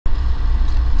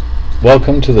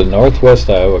Welcome to the Northwest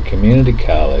Iowa Community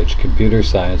College Computer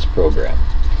Science program.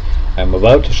 I'm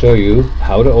about to show you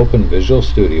how to open Visual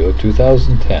Studio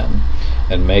 2010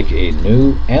 and make a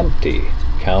new empty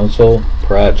console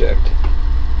project.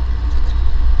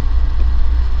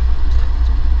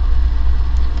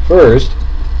 First,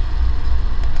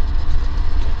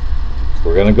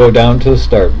 we're going to go down to the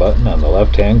Start button on the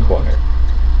left-hand corner.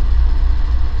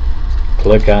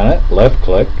 Click on it, left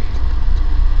click,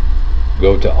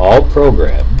 go to All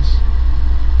Programs.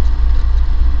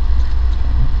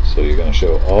 So you're going to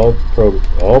show all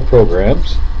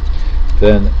programs.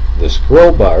 Then the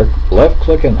scroll bar, left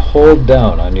click and hold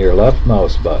down on your left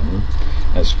mouse button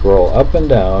and scroll up and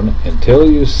down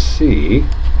until you see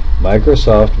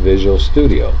Microsoft Visual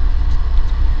Studio.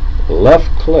 Left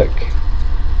click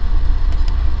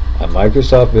on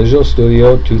Microsoft Visual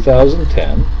Studio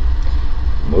 2010,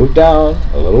 move down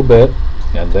a little bit,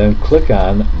 and then click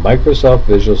on Microsoft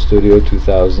Visual Studio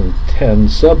 2010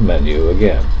 submenu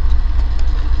again.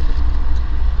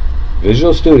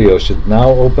 Visual Studio should now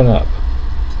open up.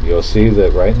 You'll see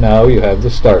that right now you have the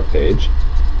Start page.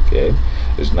 Okay,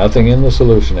 there's nothing in the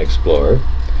Solution Explorer.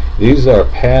 These are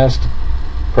past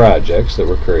projects that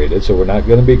were created, so we're not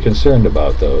going to be concerned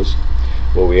about those.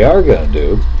 What we are going to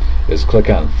do is click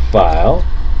on File,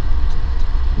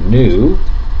 New.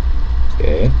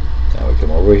 Okay, now we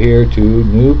come over here to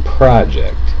New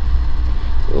Project.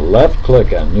 Left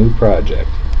click on New Project.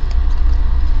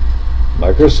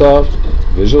 Microsoft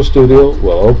Visual Studio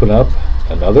will open up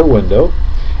another window,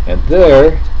 and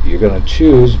there you're going to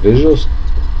choose Visual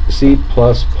C++.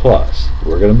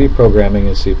 We're going to be programming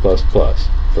in C++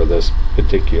 for this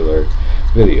particular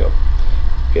video.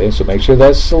 Okay, so make sure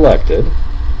that's selected.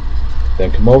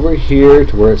 Then come over here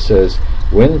to where it says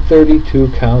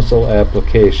Win32 Console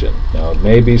Application. Now it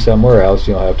may be somewhere else.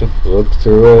 You'll have to look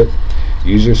through it,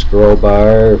 use your scroll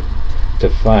bar to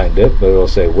find it, but it'll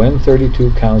say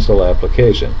Win32 Console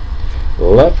Application.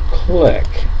 Left click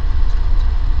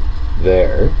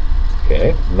there.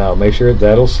 Okay, now make sure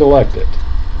that'll select it.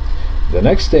 The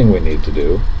next thing we need to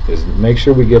do is make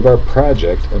sure we give our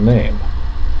project a name.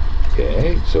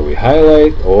 Okay, so we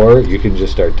highlight, or you can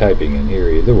just start typing in here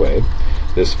either way,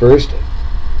 this first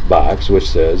box which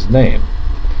says name.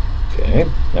 Okay,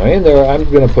 now in there I'm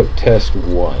going to put test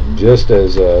 1 just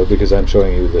as because I'm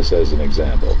showing you this as an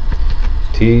example.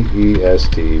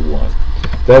 TEST1.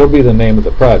 That'll be the name of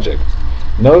the project.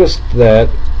 Notice that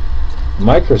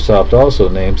Microsoft also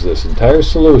names this entire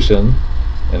solution.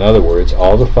 In other words,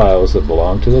 all the files that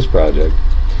belong to this project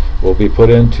will be put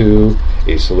into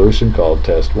a solution called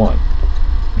test1.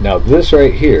 Now this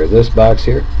right here, this box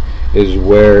here, is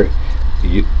where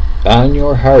you, on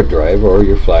your hard drive or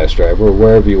your flash drive or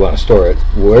wherever you want to store it,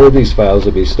 where these files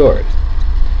will be stored.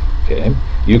 Okay,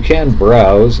 you can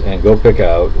browse and go pick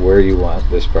out where you want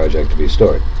this project to be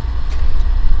stored.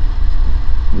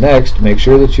 Next, make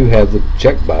sure that you have the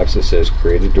checkbox that says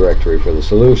create a directory for the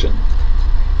solution.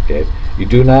 Okay, you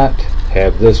do not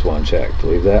have this one checked.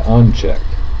 Leave that unchecked.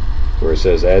 Where it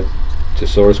says add to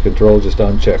source control, just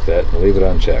uncheck that and leave it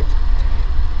unchecked.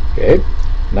 Okay,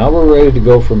 now we're ready to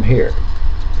go from here.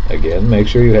 Again, make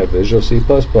sure you have Visual C++,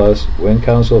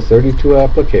 WinConsole32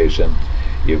 application.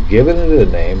 You've given it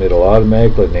a name, it'll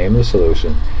automatically name the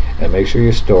solution, and make sure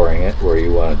you're storing it where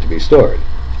you want it to be stored.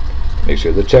 Make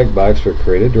sure the checkbox for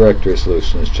create a directory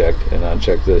solution is checked, and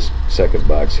uncheck this second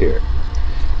box here.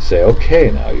 Say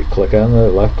OK now. You click on the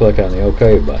left click on the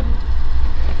OK button.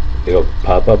 It'll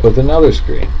pop up with another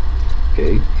screen.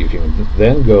 Okay, you can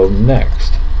then go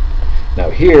next. Now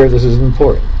here, this is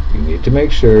important. You need to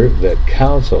make sure that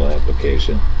console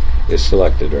application is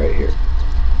selected right here.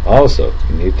 Also,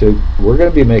 you need to, we're going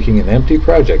to be making an empty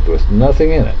project with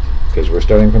nothing in it because we're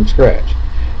starting from scratch.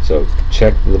 So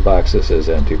check the box that says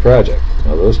empty project.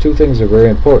 Now those two things are very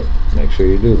important. Make sure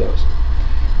you do those.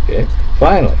 Okay.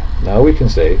 Finally, now we can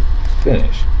say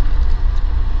finish.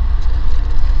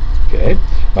 Okay.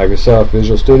 Microsoft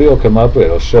Visual Studio will come up.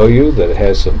 It'll show you that it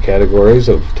has some categories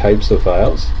of types of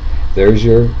files. There's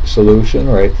your solution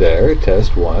right there,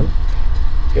 test 1.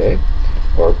 Okay,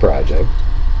 or project.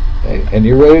 Okay, and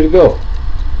you're ready to go.